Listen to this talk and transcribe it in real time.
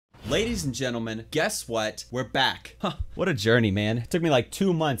Ladies and gentlemen, guess what? We're back. Huh, what a journey, man. It took me like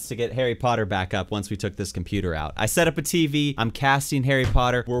 2 months to get Harry Potter back up once we took this computer out. I set up a TV, I'm casting Harry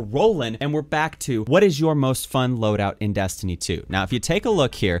Potter, we're rolling, and we're back to what is your most fun loadout in Destiny 2? Now, if you take a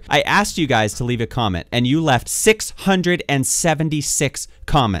look here, I asked you guys to leave a comment, and you left 676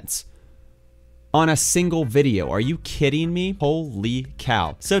 comments on a single video. Are you kidding me? Holy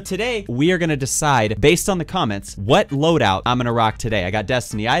cow. So today we are gonna decide based on the comments what loadout I'm gonna rock today. I got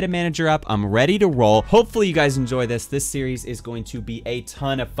Destiny Item Manager up. I'm ready to roll. Hopefully you guys enjoy this. This series is going to be a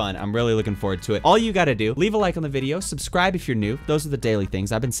ton of fun. I'm really looking forward to it. All you gotta do, leave a like on the video, subscribe if you're new. Those are the daily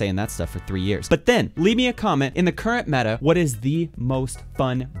things. I've been saying that stuff for 3 years. But then leave me a comment in the current meta. What is the most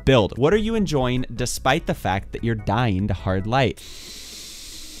fun build? What are you enjoying despite the fact that you're dying to hard light?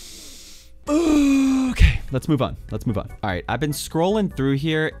 Okay, let's move on. Let's move on. All right, I've been scrolling through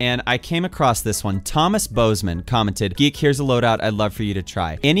here and I came across this one. Thomas Bozeman commented, "Geek, here's a loadout I'd love for you to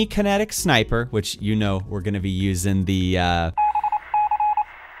try. Any kinetic sniper," which you know we're gonna be using the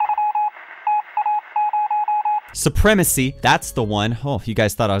Supremacy, that's the one. Oh, you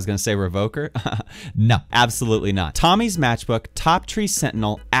guys thought I was gonna say Revoker? No, absolutely not. Tommy's Matchbook, Top Tree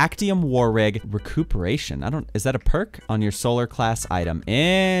Sentinel, Actium War Rig, Recuperation. Is that a perk on your solar class item?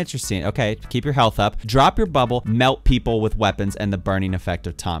 Interesting. Okay, keep your health up. Drop your bubble, melt people with weapons, and the burning effect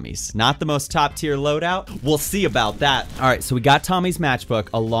of Tommy's. Not the most top tier loadout. We'll see about that. All right, so we got Tommy's Matchbook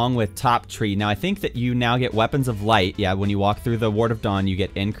along with Top Tree. Now, I think that you now get Weapons of Light. Yeah, when you walk through the Ward of Dawn, you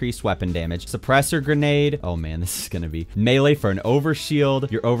get increased weapon damage. Suppressor Grenade. Oh man, this is gonna be melee for an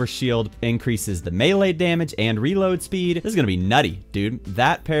overshield. Your overshield increases the melee damage and reload speed. This is gonna be nutty, dude.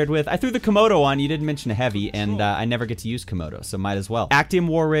 That paired with, I threw the Komodo on. You didn't mention a heavy, and I never get to use Komodo, so might as well. Actium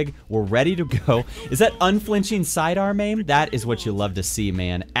War Rig, we're ready to go. Is that unflinching sidearm aim? That is what you love to see,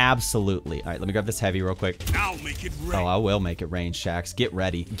 man. Absolutely. All right, let me grab this heavy real quick. I'll make it rain. Oh, I will make it rain, Shax. Get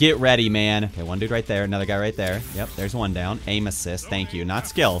ready. Get ready, man. Okay, one dude right there, another guy right there. Yep, there's one down. Aim assist, thank you. Not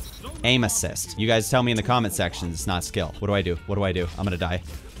skill, aim assist. You guys tell me in the comment section it's not skill. What do I do? What do I do? I'm gonna die.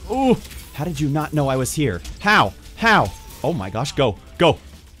 Ooh, how did you not know I was here? How? How? Oh my gosh, go, go.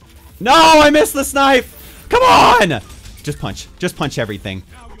 No, I missed the snipe. Come on. Just punch everything.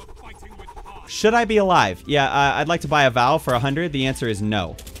 Should I be alive? Yeah, I'd like to buy a Vow for 100. The answer is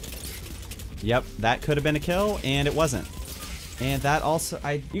no. Yep, that could have been a kill, and it wasn't. And that also,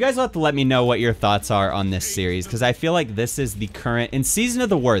 you guys will have to let me know what your thoughts are on this series, because I feel like this is the current, in Season of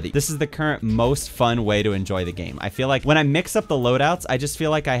the Worthy, this is the current most fun way to enjoy the game. I feel like when I mix up the loadouts, I just feel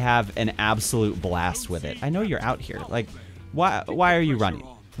like I have an absolute blast with it. I know you're out here. Like, why are you running?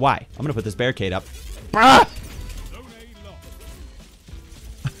 Why? I'm gonna put this barricade up. Ah!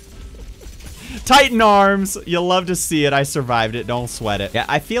 Titan arms. You'll love to see it. I survived it. Don't sweat it. Yeah,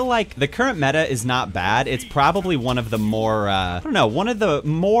 I feel like the current meta is not bad. It's probably one of the more, I don't know, one of the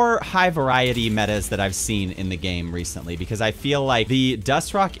more high variety metas that I've seen in the game recently, because I feel like the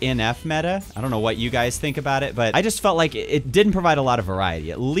Dustrock NF meta, I don't know what you guys think about it, but I just felt like it didn't provide a lot of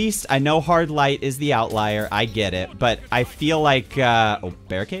variety. At least I know Hard Light is the outlier. I get it, but I feel like, oh,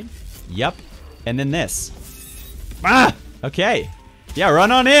 barricade? Yep. And then this. Ah! Okay. Yeah,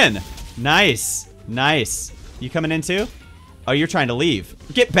 run on in. Nice. Nice. You coming in too? Oh, you're trying to leave.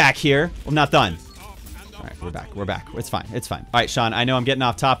 Get back here. I'm not done. All right, we're back. We're back. It's fine. It's fine. All right, Sean, I know I'm getting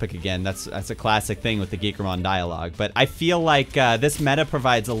off topic again. That's a classic thing with the Geekermon dialogue, but I feel like this meta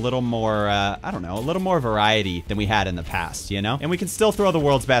provides a little more, I don't know, a little more variety than we had in the past, you know? And we can still throw the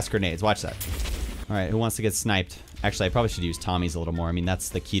world's best grenades. Watch that. All right, who wants to get sniped? Actually, I probably should use Tommy's a little more. I mean, that's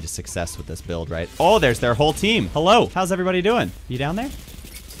the key to success with this build, right? Oh, there's their whole team. Hello. How's everybody doing? You down there?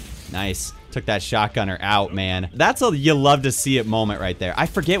 Nice. Took that shotgunner out, man. That's a you love to see it moment right there. I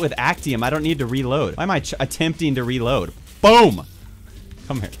forget with Actium, I don't need to reload. Why am I attempting to reload? Boom.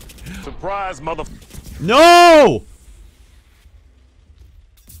 Come here. Surprise, mother. No!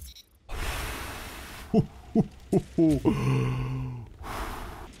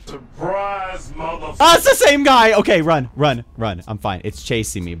 Surprise, mother. Ah, it's the same guy. Okay, run, run, run. I'm fine. It's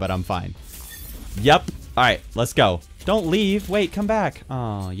chasing me, but I'm fine. Yep. All right, let's go. Don't leave. Wait, come back.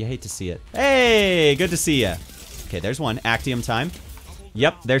 Oh, you hate to see it. Hey, good to see you. Okay, there's one. Actium time.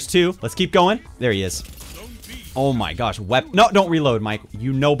 Yep, there's two. Let's keep going. There he is. Oh my gosh. No, don't reload, Mike.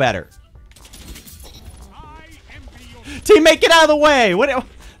 You know better. Teammate, get out of the way. What?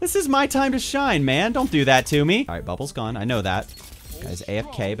 This is my time to shine, man. Don't do that to me. All right, bubble's gone. I know that. Guy's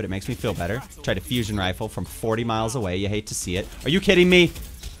AFK, but it makes me feel better. Tried a fusion rifle from 40 miles away. You hate to see it. Are you kidding me?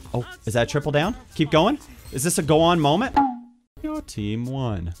 Oh, is that a triple down? Keep going. Is this a go on moment? Your team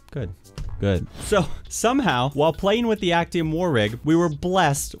won. Good. Good. So, somehow, while playing with the Actium War Rig, we were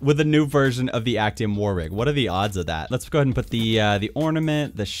blessed with a new version of the Actium War Rig. What are the odds of that? Let's go ahead and put the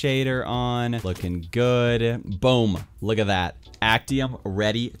ornament, the shader on. Looking good. Boom. Look at that. Actium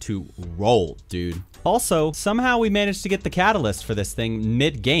ready to roll, dude. Also, somehow we managed to get the catalyst for this thing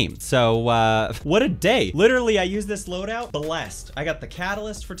mid-game. So, what a day. Literally, I used this loadout, blessed. I got the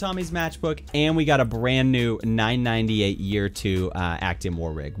catalyst for Tommy's matchbook, and we got a brand new 998 year 2 Actium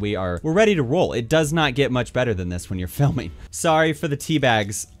War Rig. We're ready to roll. It does not get much better than this when you're filming. Sorry for the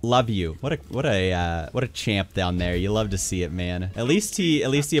teabags. Love you. What a champ down there. You love to see it, man. At least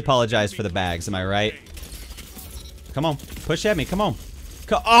he apologized for the bags. Am I right? Come on, push at me. Come on.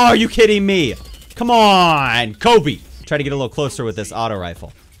 Oh, are you kidding me? Come on, Kobe. Try to get a little closer with this auto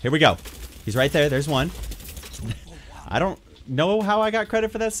rifle. Here we go. He's right there. There's one. I don't know how I got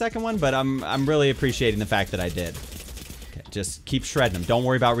credit for that second one, but I'm really appreciating the fact that I did. Okay, just keep shredding him. Don't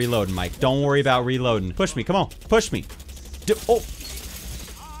worry about reloading, Mike. Don't worry about reloading. Push me. Come on. Push me. Oh.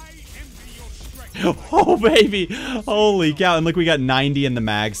 Oh, baby. Holy cow. And look, we got 90 in the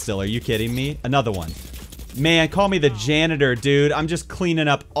mag still. Are you kidding me? Another one. Man, call me the janitor, dude. I'm just cleaning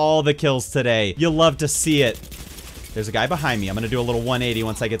up all the kills today. You'll love to see it. There's a guy behind me. I'm gonna do a little 180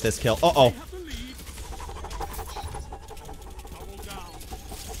 once I get this kill. Uh-oh.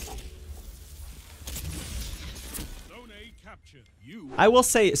 I will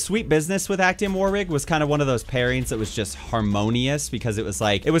say, Sweet Business with Actium War Rig was kind of one of those pairings that was just harmonious, because it was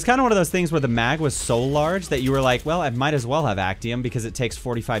kind of one of those things where the mag was so large that you were like, well, I might as well have Actium because it takes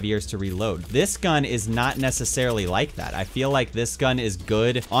 45 years to reload. This gun is not necessarily like that. I feel like this gun is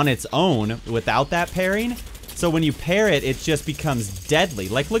good on its own without that pairing. So when you pair it, it just becomes deadly.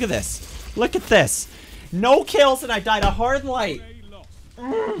 Like, look at this. Look at this. No kills and I died a hard light.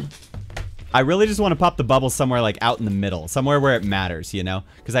 I really just want to pop the bubble somewhere like out in the middle, somewhere where it matters, you know?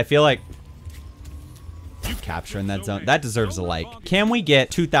 Because I feel like capturing that zone, that deserves a like. Can we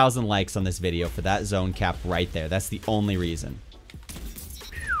get 2,000 likes on this video for that zone cap right there? That's the only reason.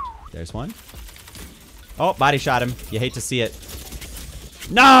 There's one. Oh, body shot him. You hate to see it.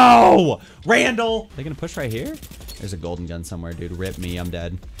 No! Randall! They gonna push right here? There's a golden gun somewhere, dude. Rip me, I'm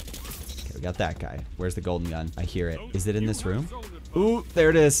dead. Okay, we got that guy. Where's the golden gun? I hear it. Is it in this room? Ooh, there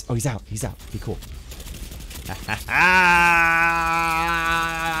it is. Oh, he's out. He's out. Be cool.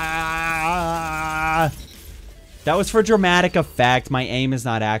 That was for dramatic effect. My aim is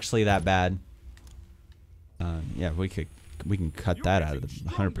not actually that bad. Yeah, we can cut that out of the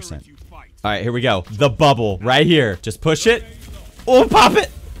 100%. All right, here we go. The bubble right here. Just push it. Oh, pop it.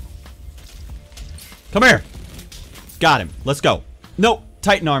 Come here. Got him. Let's go. Nope.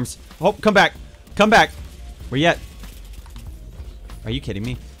 Tighten arms. Oh, come back. Come back. Where you at? Are you kidding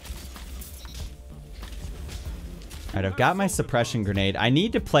me? Alright, I've got my suppression grenade. I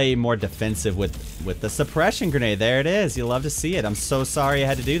need to play more defensive with the suppression grenade. There it is. You'll love to see it. I'm so sorry I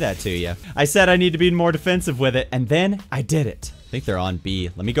had to do that to you. I said I need to be more defensive with it, and then I did it. I think they're on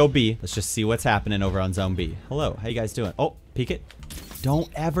B. Let me go B. Let's just see what's happening over on zone B. Hello, how you guys doing? Oh, peek it. Don't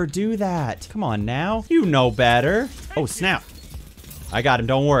ever do that. Come on now. You know better. Oh, snap. I got him,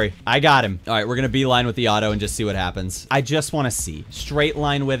 don't worry. I got him. All right, we're gonna beeline with the auto and just see what happens. I just wanna see. Straight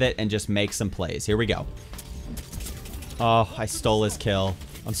line with it and just make some plays. Here we go. Oh, I stole his kill.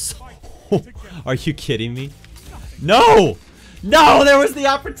 I'm so... Are you kidding me? No! No, there was the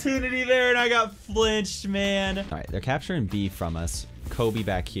opportunity there and I got flinched, man. All right, they're capturing B from us. Kobe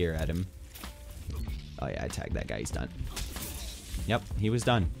back here at him. Oh yeah, I tagged that guy, he's done. Yep, he was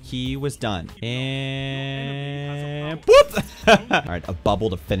done. He was done. And whoop! All right, a bubble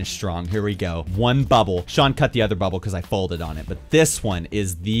to finish strong. Here we go. One bubble. Sean cut the other bubble because I folded on it, but this one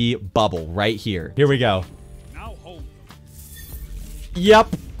is the bubble right here. Here we go. Yep,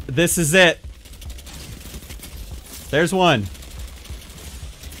 this is it. There's one.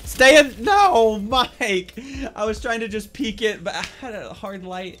 Stay in. No, Mike. I was trying to just peek it, but I had a hard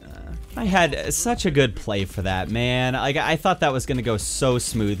light. I had such a good play for that, man. Like, I thought that was going to go so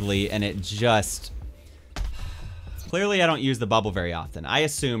smoothly, and it just... Clearly, I don't use the bubble very often. I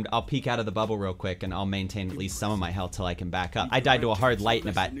assumed I'll peek out of the bubble real quick, and I'll maintain at least some of my health till I can back up. I died to a hard light in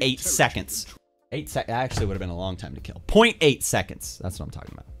about 8 seconds. 8 seconds. Actually would have been a long time to kill. 0.8 seconds. That's what I'm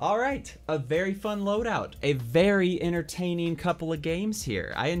talking about. All right. A very fun loadout. A very entertaining couple of games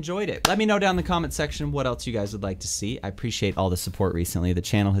here. I enjoyed it. Let me know down in the comment section what else you guys would like to see. I appreciate all the support recently. The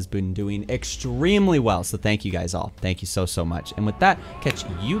channel has been doing extremely well, so thank you guys all. Thank you so, so much. And with that, catch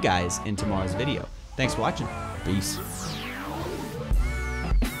you guys in tomorrow's video. Thanks for watching. Peace.